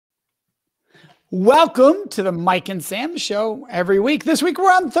Welcome to the Mike and Sam show every week. This week we're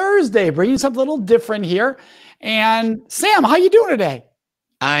on Thursday, bringing something a little different here. And Sam, how you doing today?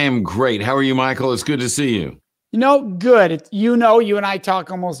 I am great. How are you, Michael? It's good to see you. Good. You and I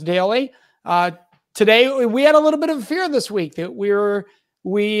talk almost daily. Today we had a little bit of fear this week that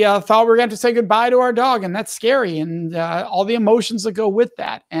we thought we were going to say goodbye to our dog, and that's scary, and all the emotions that go with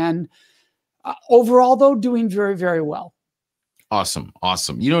that. And overall, though, doing very, very well. Awesome.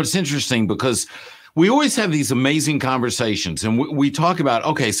 It's interesting because we always have these amazing conversations, and we talk about,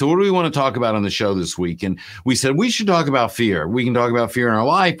 okay, so what do we want to talk about on the show this week? And we said we should talk about fear. We can talk about fear in our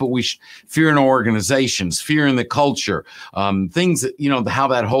life, but fear in our organizations, fear in the culture, things that, how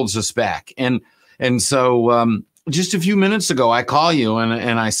that holds us back. And so just a few minutes ago, I call you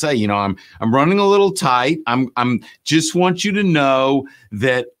and I say, I'm running a little tight. I'm just want you to know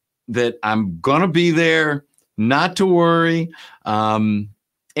that I'm going to be there. Not to worry. And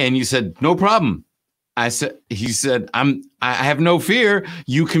you said, no problem. He said, I have no fear.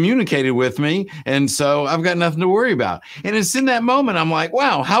 You communicated with me. And so I've got nothing to worry about. And it's in that moment, I'm like,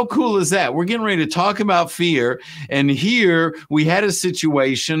 wow, how cool is that? We're getting ready to talk about fear. And here we had a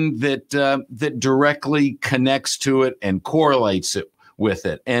situation that directly connects to it and correlates it with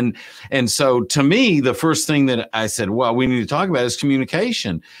it. And so to me, the first thing that I said, well, we need to talk about is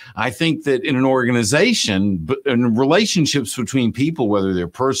communication. I think that in an organization, but in relationships between people, whether they're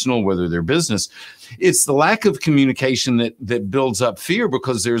personal, whether they're business, it's the lack of communication that builds up fear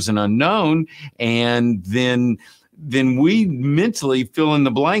because there's an unknown. And then we mentally fill in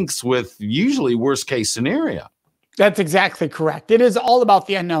the blanks with usually worst case scenario. That's exactly correct. It is all about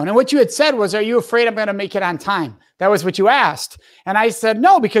the unknown. And what you had said was, are you afraid I'm going to make it on time? That was what you asked. And I said,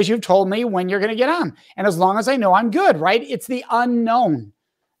 no, because you've told me when you're going to get on. And as long as I know I'm good, right? It's the unknown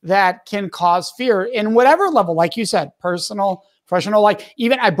that can cause fear in whatever level, like you said, personal, professional, like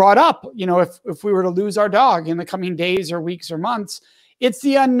even I brought up, if we were to lose our dog in the coming days or weeks or months, it's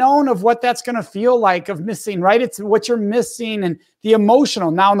the unknown of what that's going to feel like of missing, right? It's what you're missing and the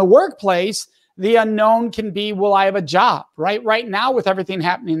emotional. Now in the workplace, the unknown can be, will I have a job, right? Right now with everything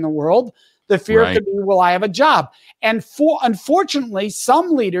happening in the world, the fear could be, will I have a job? And unfortunately,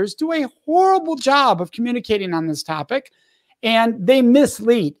 some leaders do a horrible job of communicating on this topic, and they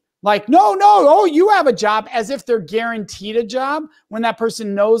mislead. Like, no, oh, you have a job, as if they're guaranteed a job when that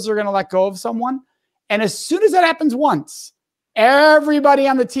person knows they're going to let go of someone. And as soon as that happens once, everybody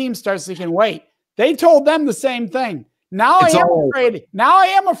on the team starts thinking, wait, they told them the same thing. Now I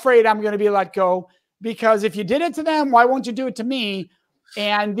am afraid I'm going to be let go, because if you did it to them, why won't you do it to me?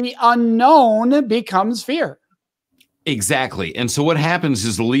 And the unknown becomes fear. Exactly. And so what happens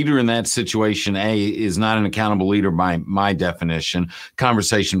is the leader in that situation, is not an accountable leader by my definition,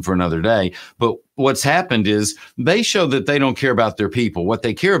 conversation for another day. But what's happened is they show that they don't care about their people. What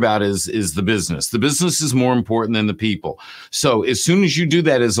they care about is the business. The business is more important than the people. So as soon as you do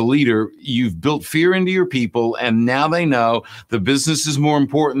that as a leader, you've built fear into your people, and now they know the business is more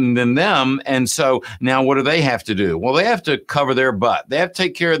important than them. And so now what do they have to do? Well, they have to cover their butt. They have to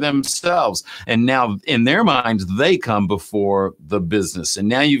take care of themselves. And now in their minds, they come before the business. And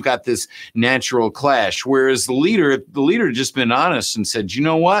now you've got this natural clash. Whereas the leader had just been honest and said, you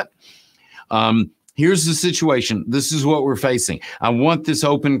know what? Here's the situation. This is what we're facing. I want this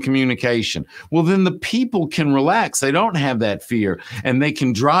open communication. Well, then the people can relax. They don't have that fear, and they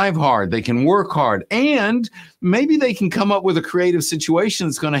can drive hard. They can work hard, and maybe they can come up with a creative situation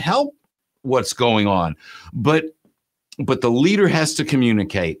that's going to help what's going on. But the leader has to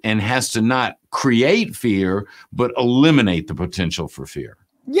communicate and has to not create fear, but eliminate the potential for fear.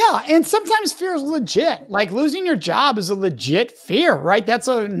 Yeah. And sometimes fear is legit. Like losing your job is a legit fear, right? That's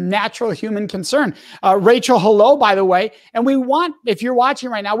a natural human concern. Rachel, hello, by the way. And if you're watching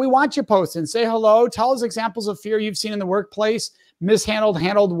right now, we want you to post and say hello. Tell us examples of fear you've seen in the workplace, mishandled,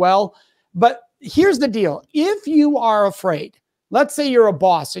 handled well. But here's the deal. If you are afraid, let's say you're a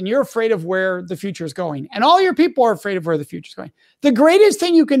boss and you're afraid of where the future is going, and all your people are afraid of where the future is going, the greatest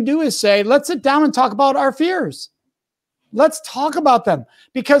thing you can do is say, let's sit down and talk about our fears. Let's talk about them,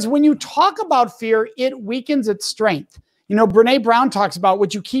 because when you talk about fear, it weakens its strength. Brene Brown talks about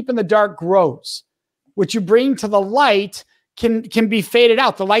what you keep in the dark grows. What you bring to the light can be faded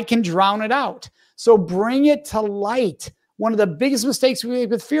out. The light can drown it out. So bring it to light. One of the biggest mistakes we make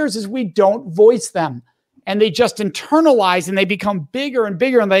with fears is we don't voice them, and they just internalize, and they become bigger and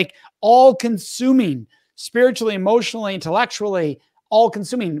bigger, and like all consuming, spiritually, emotionally, intellectually, all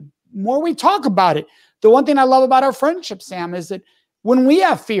consuming. More we talk about it. The one thing I love about our friendship, Sam, is that when we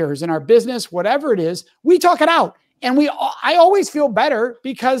have fears in our business, whatever it is, we talk it out. And I always feel better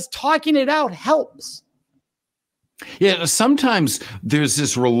because talking it out helps. Yeah, sometimes there's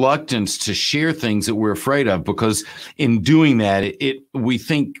this reluctance to share things that we're afraid of because in doing that, we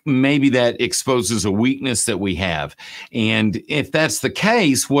think maybe that exposes a weakness that we have. And if that's the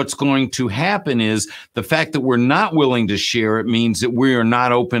case, what's going to happen is the fact that we're not willing to share it means that we are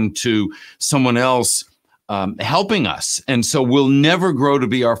not open to someone else helping us. And so we'll never grow to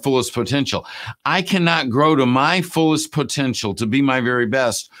be our fullest potential. I cannot grow to my fullest potential to be my very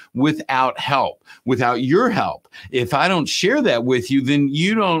best without help, without your help. If I don't share that with you, then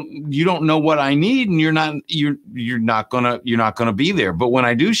you don't know what I need, and you're not gonna be there. But when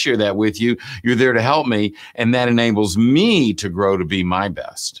I do share that with you, you're there to help me, and that enables me to grow to be my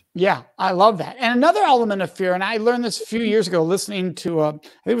best. Yeah, I love that. And another element of fear, and I learned this a few years ago listening to I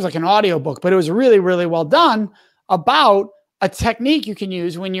think it was like an audio book, but it was really, really well done, about a technique you can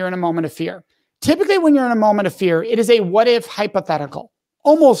use when you're in a moment of fear. Typically, when you're in a moment of fear, it is a what if hypothetical.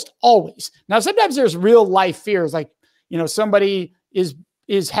 Almost always. Now, sometimes there's real life fears, like, somebody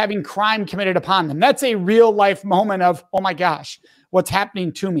is having crime committed upon them. That's a real life moment of, oh my gosh, what's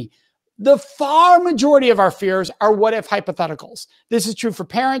happening to me? The far majority of our fears are what if hypotheticals. This is true for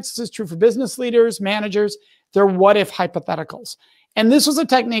parents. This is true for business leaders, managers. They're what if hypotheticals. And this was a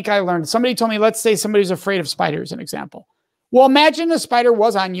technique I learned. Somebody told me, let's say somebody's afraid of spiders, an example. Well, imagine a spider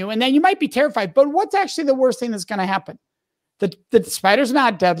was on you, and then you might be terrified, but what's actually the worst thing that's going to happen? The spider's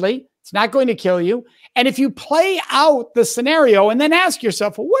not deadly. It's not going to kill you. And if you play out the scenario and then ask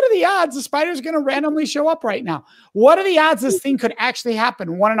yourself, well, what are the odds the spider's going to randomly show up right now? What are the odds this thing could actually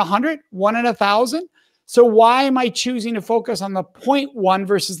happen? 1 in 100? 1 in 1,000? So why am I choosing to focus on the 0.1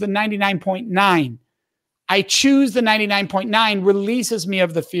 versus the 99.9? I choose the 99.9 releases me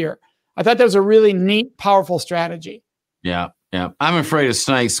of the fear. I thought that was a really neat, powerful strategy. Yeah. Yeah, I'm afraid of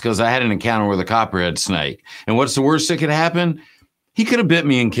snakes because I had an encounter with a copperhead snake. And what's the worst that could happen? He could have bit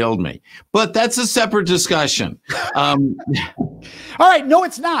me and killed me. But that's a separate discussion. All right. No,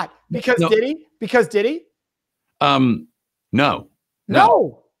 it's not. Because did he? Because did he? No.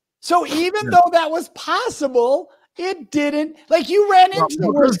 So even though that was possible, it didn't. Like, you ran into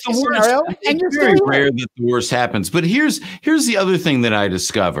the worst scenario, and you're very rare that the worst happens. But here's the other thing that I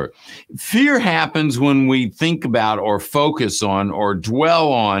discover. Fear happens when we think about or focus on or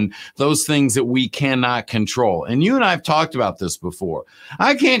dwell on those things that we cannot control. And you and I have talked about this before.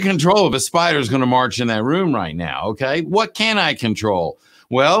 I can't control if a spider is going to march in that room right now. Okay. What can I control?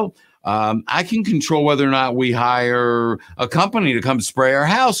 Well, I can control whether or not we hire a company to come spray our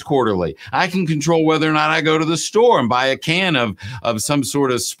house quarterly. I can control whether or not I go to the store and buy a can of some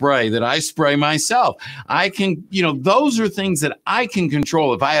sort of spray that I spray myself. I can, those are things that I can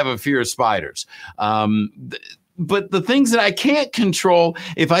control if I have a fear of spiders. But the things that I can't control,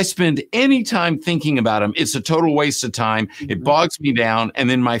 if I spend any time thinking about them, it's a total waste of time. It bogs me down. And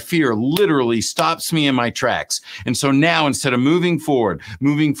then my fear literally stops me in my tracks. And so now, instead of moving forward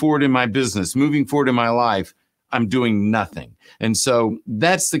in my business, moving forward in my life, I'm doing nothing. And so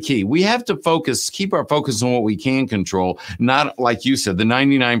that's the key. We have to keep our focus on what we can control, not, like you said, the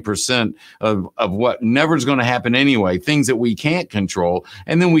 99% of what never is going to happen anyway, things that we can't control,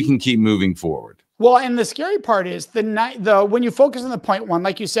 and then we can keep moving forward. Well, and the scary part is when you focus on the 0.1,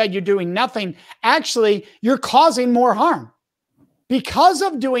 like you said, you're doing nothing. Actually, you're causing more harm. Because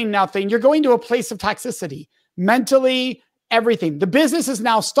of doing nothing, you're going to a place of toxicity, mentally, everything. The business is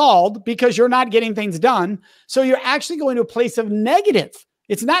now stalled because you're not getting things done. So you're actually going to a place of negative.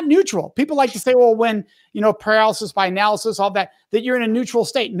 It's not neutral. People like to say, well, when, paralysis by analysis, all that you're in a neutral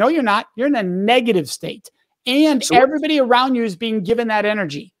state. No, you're not. You're in a negative state. And everybody around you is being given that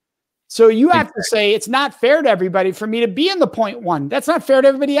energy. So you have to say, it's not fair to everybody for me to be in the 0.1. That's not fair to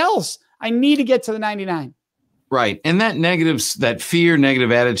everybody else. I need to get to the 99. Right. And that fear,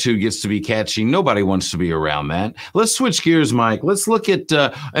 negative attitude gets to be catchy. Nobody wants to be around that. Let's switch gears, Mike. Let's look at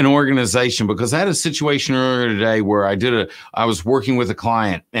an organization, because I had a situation earlier today where I was working with a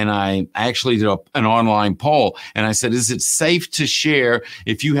client, and I actually did an online poll, and I said, is it safe to share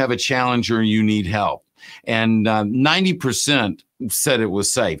if you have a challenge or you need help? And 90% said it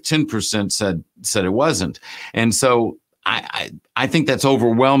was safe. 10% said it wasn't. And so I think that's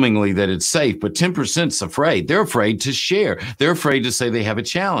overwhelmingly that it's safe, but 10%'s afraid. They're afraid to share. They're afraid to say they have a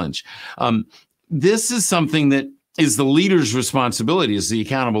challenge. This is something that is the leader's responsibility, as the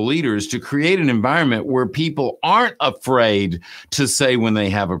accountable leader, is to create an environment where people aren't afraid to say when they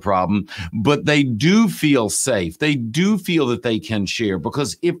have a problem, but they do feel safe. They do feel that they can share,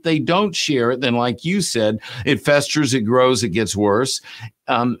 because if they don't share it, then, like you said, it festers, it grows, it gets worse.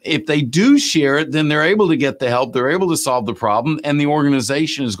 If they do share it, then they're able to get the help, they're able to solve the problem, and the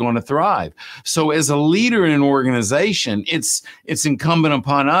organization is going to thrive. So as a leader in an organization, it's incumbent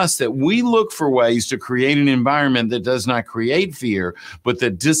upon us that we look for ways to create an environment that does not create fear, but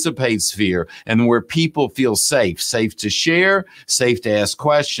that dissipates fear, and where people feel safe to share, safe to ask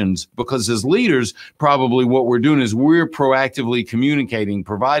questions. Because as leaders, probably what we're doing is we're proactively communicating,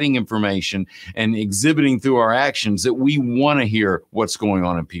 providing information, and exhibiting through our actions that we want to hear what's going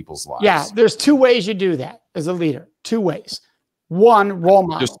on in people's lives. Yeah, there's 2 ways you do that as a leader. 2 ways. 1, role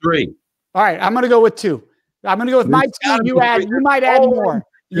model. Just 3. All right, I'm going to go with 2. I'm going to go with my 2. You might add more.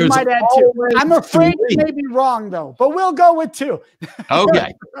 You might add 2. I'm afraid you may be wrong though, but we'll go with 2.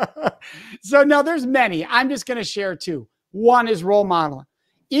 Okay. So no, there's many. I'm just going to share 2. 1 is role modeling.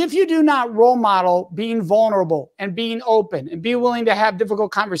 If you do not role model being vulnerable and being open and be willing to have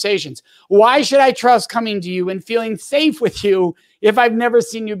difficult conversations, why should I trust coming to you and feeling safe with you if I've never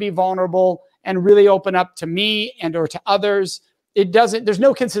seen you be vulnerable and really open up to me and or to others? There's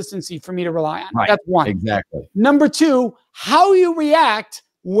no consistency for me to rely on. Right. That's 1. Exactly. Number 2, how you react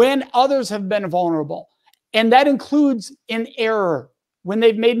when others have been vulnerable. And that includes in error, when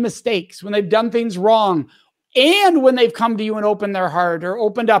they've made mistakes, when they've done things wrong, and when they've come to you and opened their heart or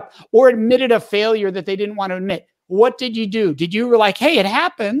opened up or admitted a failure that they didn't want to admit. What did you do? Did you were like, hey, it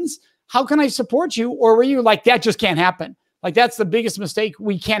happens. How can I support you? Or were you like, that just can't happen? Like, that's the biggest mistake.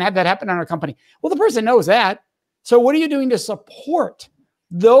 We can't have that happen in our company. Well, the person knows that. So what are you doing to support?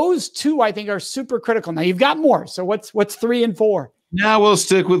 Those 2, I think, are super critical. Now you've got more. So what's 3 and 4? Now we'll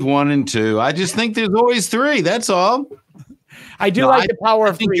stick with 1 and 2. I just think there's always 3. That's all. I do like the power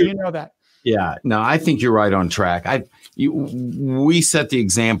of 3. You know that. Yeah, no, I think you're right on track. We set the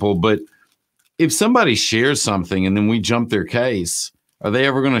example, but if somebody shares something and then we jump their case, are they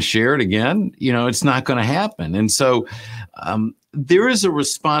ever going to share it again? It's not going to happen. And so there is a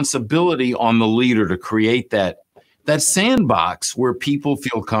responsibility on the leader to create that sandbox where people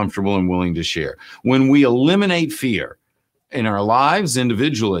feel comfortable and willing to share. When we eliminate fear in our lives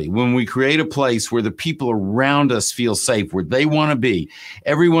individually, when we create a place where the people around us feel safe, where they want to be,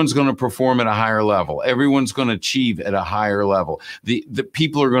 everyone's going to perform at a higher level. Everyone's going to achieve at a higher level. The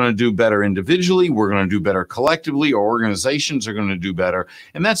people are going to do better individually. We're going to do better collectively. Our organizations are going to do better.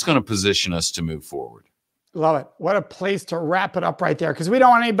 And that's going to position us to move forward. Love it. What a place to wrap it up right there, because we don't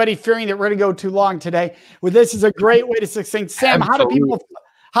want anybody fearing that we're going to go too long today. Well, this is a great way to succinct. Sam, Absolutely.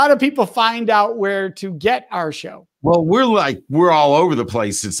 how do people find out where to get our show? Well, we're all over the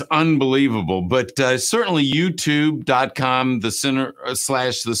place. It's unbelievable, but certainly youtube.com, the Center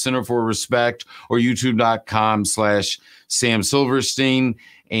for Respect, or youtube.com/Sam Silverstein.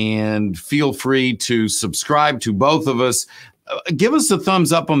 And feel free to subscribe to both of us. Give us a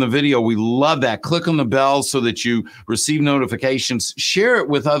thumbs up on the video. We love that. Click on the bell so that you receive notifications. Share it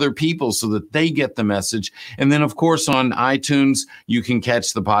with other people so that they get the message. And then, of course, on iTunes, you can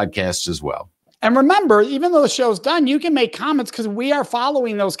catch the podcast as well. And remember, even though the show's done, you can make comments because we are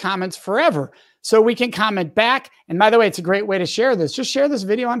following those comments forever. So we can comment back. And by the way, it's a great way to share this. Just share this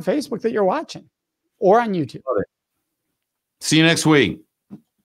video on Facebook that you're watching or on YouTube. See you next week.